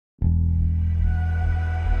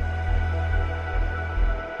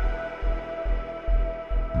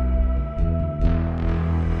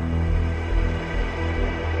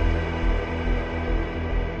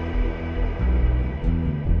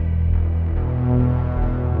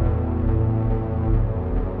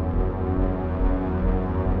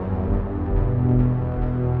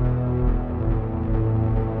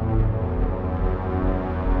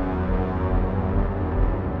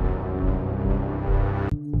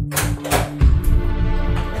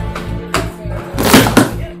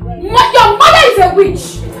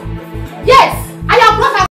witch. Yes, I have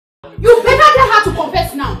brought her. You better tell her to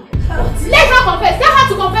confess now. Let her confess. Tell her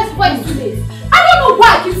to confess before it's too late. I don't know why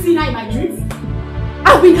I keep seeing her in my dreams.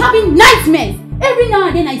 I've been having nightmares. Every now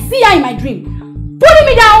and then I see her in my dream, pulling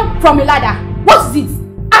me down from a ladder. What is it?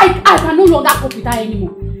 I can no longer cope with her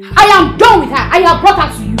anymore. I am done with her. I have brought her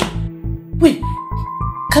to you. Wait,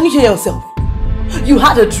 can you hear yourself? You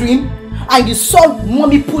had a dream and you saw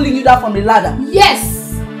mommy pulling you down from the ladder? Yes.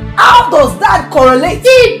 How does that correlate?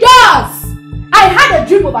 It does. I had a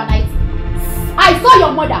dream overnight. I saw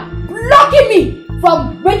your mother blocking me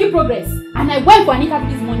from making progress, and I went for an interview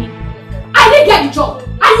this morning. I didn't get the job,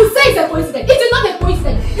 and you say it's a coincidence. It is not a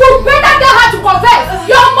coincidence. You better tell her to confess.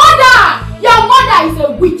 Your mother is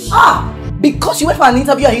a witch. Because you went for an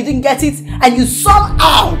interview and you didn't get it, and you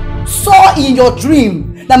somehow saw in your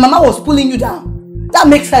dream that mama was pulling you down. That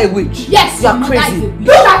makes her a witch. Yes, you are crazy.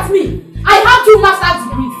 Look at me. I have 2 master's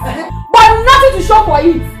degrees, but nothing to show for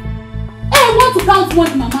it. I want to count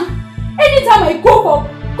money, mama. Anytime I go for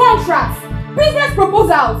contracts, business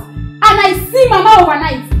proposals, and I see mama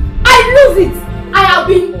overnight, I lose it. I have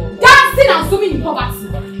been dancing and swimming in poverty.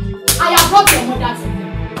 I have brought your mother to you.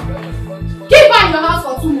 Keep her in your house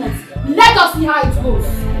for 2 months. Let us see how it goes.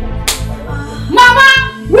 Mama,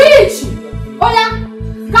 witch! Oya,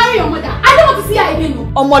 carry your mother. I don't want to see her again. No.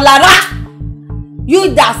 Omolara,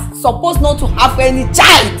 you that's supposed not to have any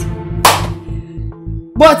child.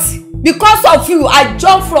 But because of you, I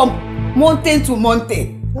jump from mountain to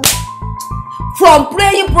mountain. From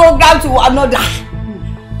praying program to another.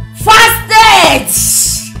 Fasted.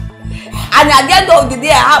 And at the end of the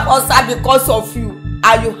day, I have ulcer because of you.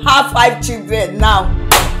 And you have 5 children now.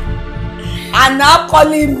 And now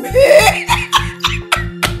calling me.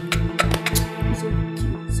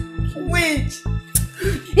 Witch.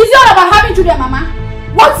 Is it all about having children, mama?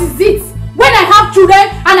 What is it? When I have children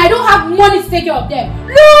and I don't have money to take care of them.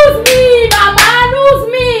 Lose me, mama, lose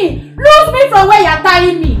me. Lose me from where you're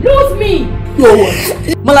tying me. Lose me. Yo, what?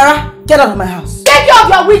 Molara, get out of my house. Take care of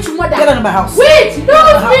your witch mother. Get out of my house. Witch,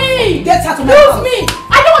 lose me. Get out of my house. Lose me.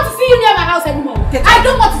 I don't want to see you near my house anymore. I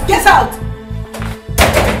don't want to. Get out.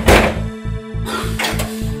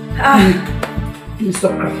 Please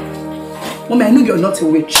stop crying. Mommy, I know you're not a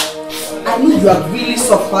witch. I know you have really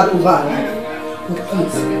suffered over her life. But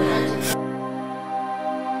please.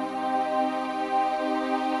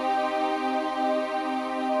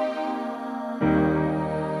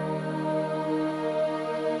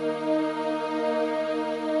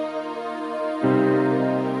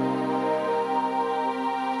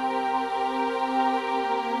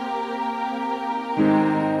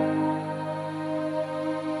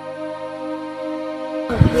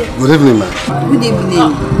 Good evening, ma'am. Good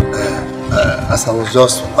evening. As I was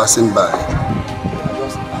just passing by.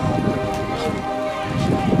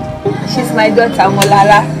 She's my daughter,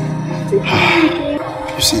 Molara.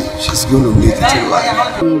 You see, she's going to make it in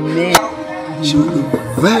life. Amen. She will be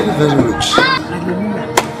very, very rich.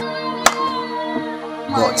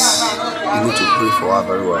 But you need to pray for her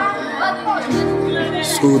very well.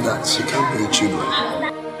 So that she can bring children.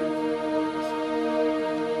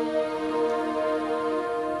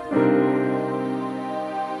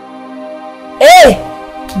 Hey,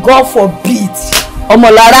 God forbid.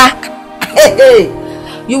 Omolara, hey,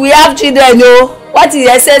 you will have children, no? What is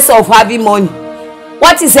the essence of having money?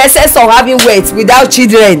 What is the essence of having wealth without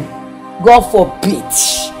children? God forbid.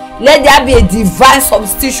 Let there be a divine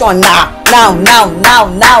substitution now,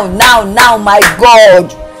 my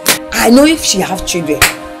God. I know if she have children,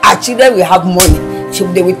 her children will have money.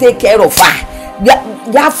 They will take care of her.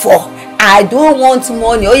 Therefore, I don't want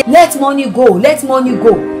money. Oh, let money go. Let money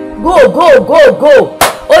go. Go.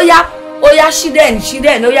 Oh yeah, children.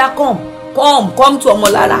 Oh yeah, come to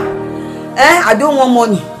Omolara. I don't want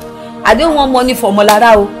money. I don't want money for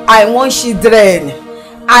Omolara. Oh. I want children.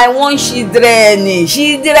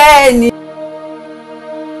 Children.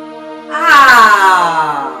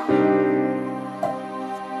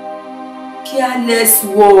 Careless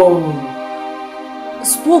one.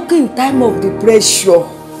 Spoken in time of the pressure.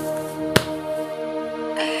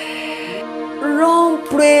 Wrong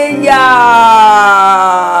prayer.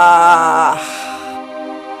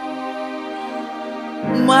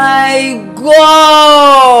 My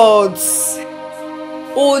God,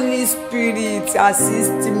 Holy Spirit,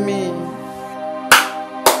 assist me.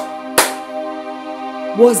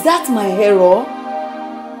 Was that my error?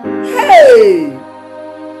 Hey!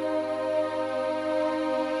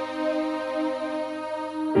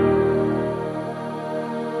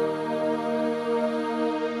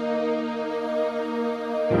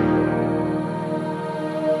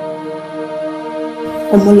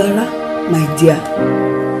 Omolara. My dear,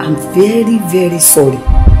 I'm very, very sorry.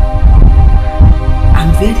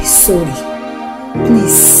 I'm very sorry.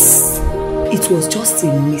 Please, it was just a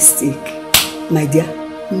mistake. My dear,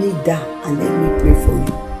 kneel down and let me pray for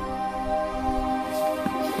you.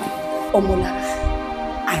 Omolara,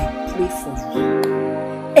 I pray for you.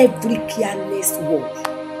 Every careless word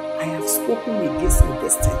I have spoken against your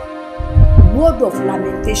destiny, word of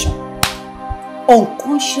lamentation,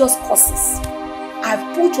 unconscious curses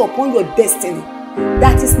I've put upon your destiny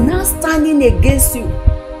that is now standing against you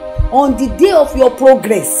on the day of your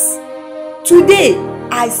progress. Today,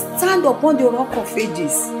 I stand upon the rock of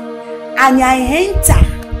ages and I enter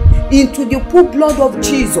into the full blood of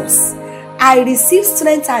Jesus. I receive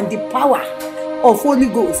strength and the power of Holy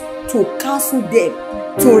Ghost to cancel them,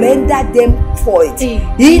 to render them void.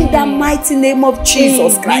 In the mighty name of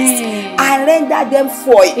Jesus Christ, I render them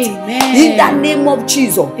void. In the name of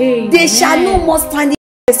Jesus, they shall no more stand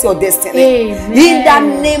against your destiny. In the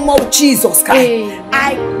name of Jesus Christ,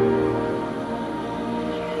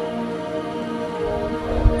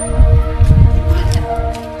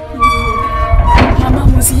 Mama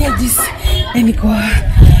must hear this. Let me go.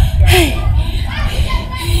 Hey.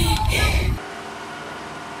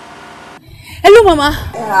 Hello, Mama.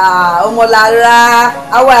 Omolara,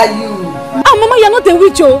 how are you? Mama, you're not a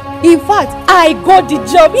witch, oh. In fact, I got the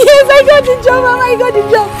job. Yes, I got the job, Mama. I got the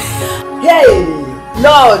job. Hey,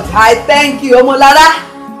 Lord, I thank you, Omolara.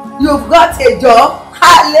 You've got a job.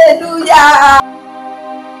 Hallelujah.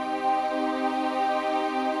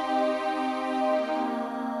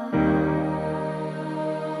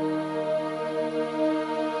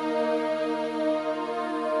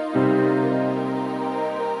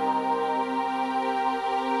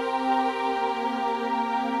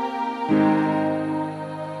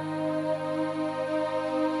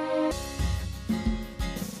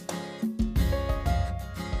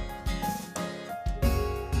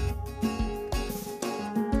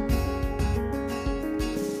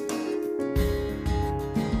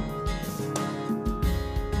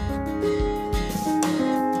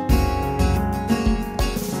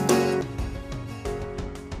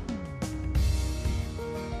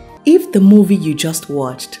 If the movie you just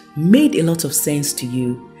watched made a lot of sense to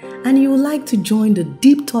you and you would like to join the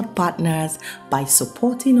Deep Thought Partners by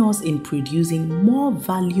supporting us in producing more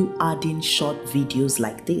value-adding short videos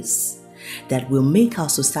like this that will make our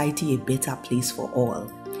society a better place for all,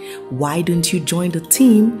 why don't you join the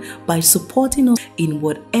team by supporting us in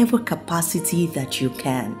whatever capacity that you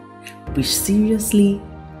can? We seriously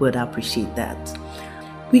would appreciate that.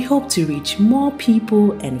 We hope to reach more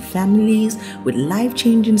people and families with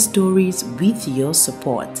life-changing stories with your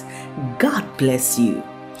support. God bless you.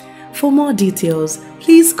 For more details,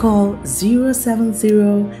 please call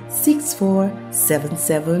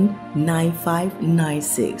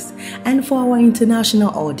 070-6477-9596. And for our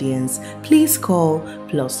international audience, please call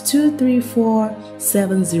 +234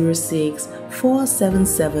 706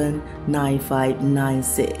 477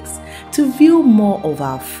 9596. To view more of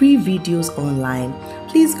our free videos online,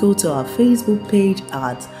 please go to our Facebook page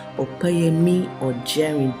at Opeyemi or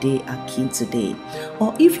Jerinde Akintoday.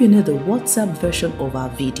 Or if you need the WhatsApp version of our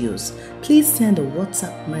videos, please send a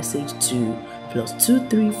WhatsApp message to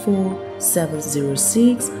 +234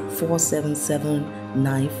 706 477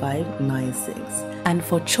 9596. And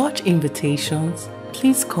for church invitations,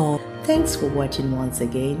 please call. Thanks for watching once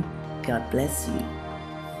again. God bless you.